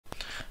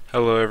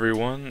Hello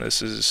everyone,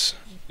 this is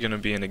going to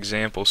be an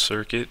example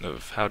circuit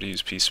of how to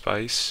use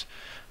PSPICE.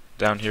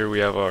 Down here we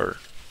have our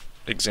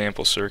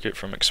example circuit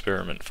from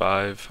experiment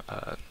 5.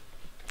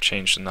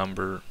 Changed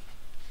a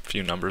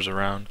few numbers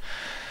around.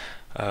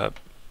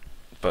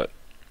 But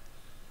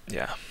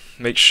yeah,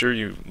 make sure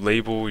you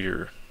label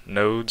your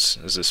nodes,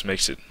 as this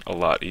makes it a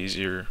lot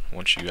easier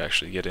once you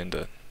actually get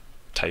into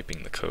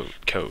typing the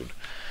code.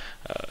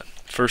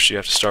 First you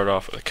have to start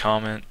off with a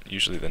comment,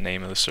 usually the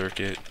name of the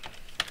circuit.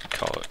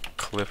 Call it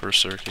Clipper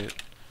circuit,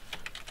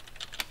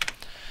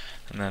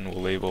 and then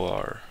we'll label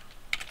our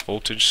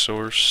voltage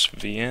source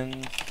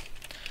VN,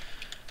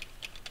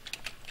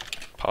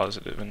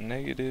 positive and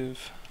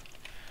negative,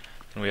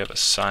 and we have a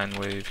sine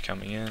wave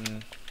coming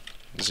in,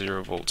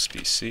 0 volts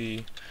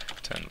DC,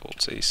 10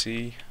 volts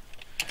AC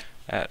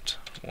at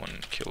 1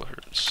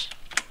 kilohertz.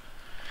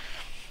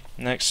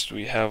 Next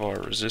we have our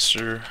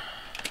resistor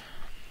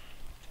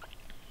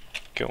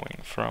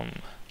going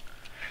from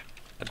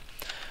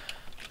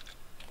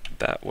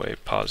that way,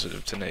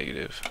 positive to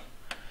negative,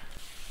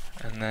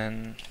 and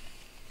then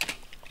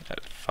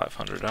at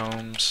 500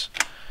 ohms.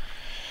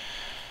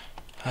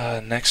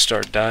 Next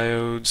our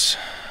diodes.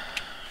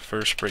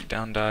 First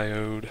breakdown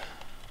diode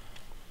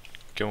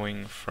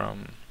going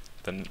from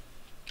the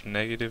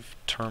negative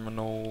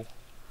terminal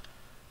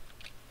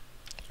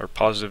or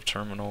positive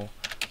terminal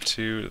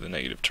 2 to the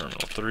negative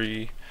terminal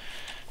 3,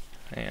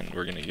 and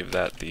we're going to give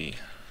that the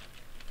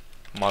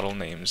model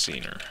name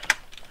Zener.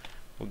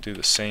 We'll do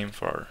the same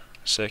for our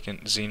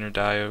second Zener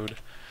diode,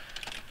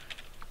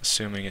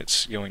 assuming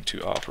it's going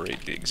to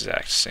operate the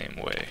exact same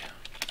way.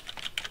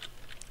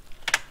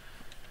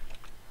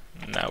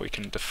 Now we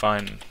can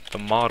define the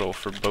model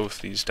for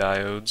both these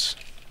diodes.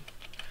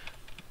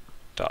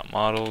 Dot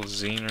model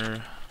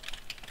Zener,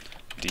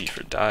 D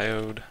for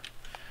diode,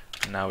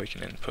 and now we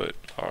can input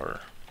our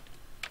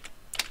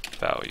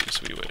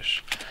values we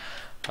wish.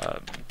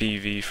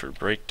 BV for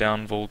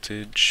breakdown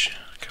voltage,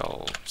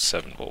 call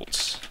 7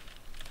 volts.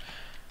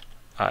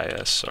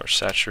 IS, our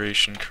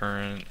saturation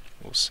current,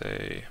 we'll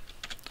say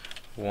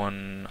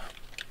 1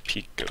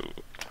 pico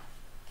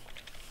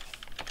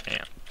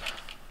amp.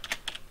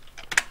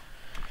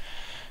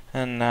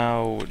 And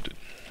now we'll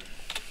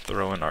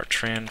throw in our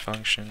tran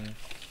function,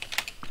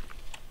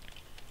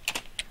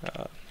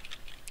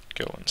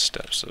 go in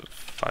steps of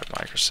 5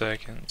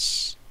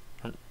 microseconds,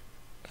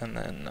 and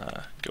then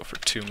go for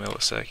 2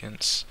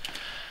 milliseconds,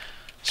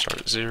 start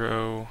at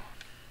 0,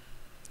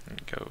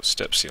 and go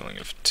step ceiling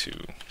of 2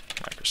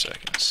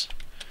 microseconds.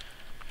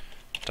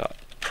 Dot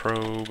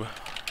probe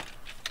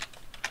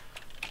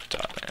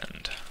dot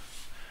end.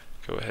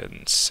 Go ahead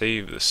and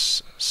save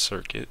this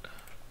circuit.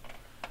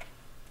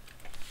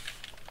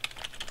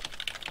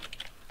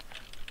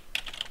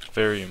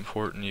 Very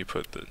important you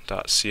put the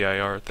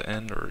 .cir at the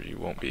end or you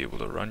won't be able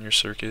to run your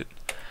circuit.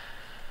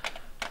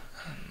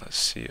 And let's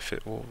see if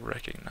it will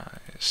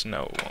recognize.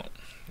 No, it won't.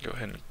 Go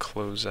ahead and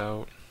close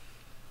out.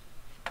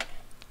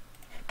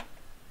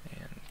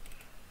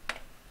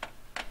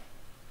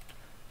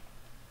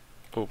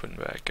 Open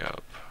back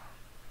up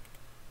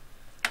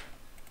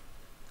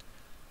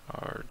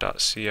our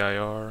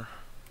 .cir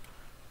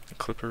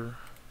clipper,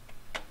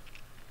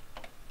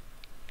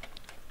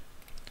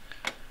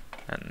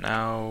 and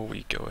now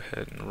we go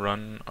ahead and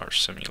run our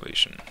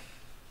simulation.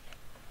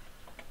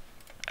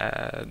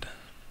 Add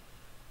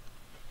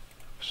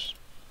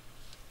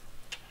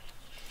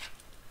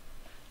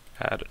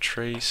a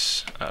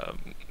trace.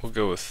 We'll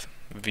go with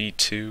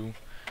V2.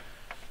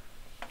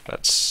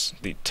 That's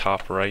the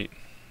top right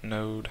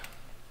node.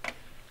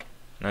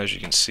 And as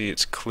you can see,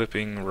 it's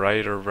clipping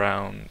right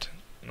around,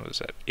 what was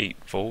that, 8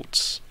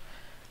 volts,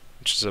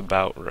 which is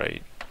about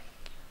right,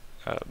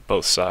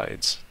 both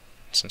sides,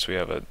 since we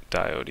have a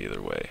diode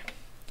either way.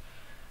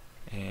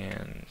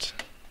 And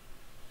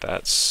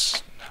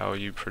that's how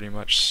you pretty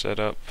much set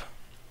up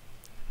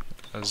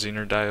a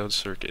Zener diode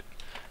circuit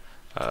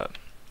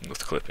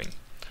with clipping.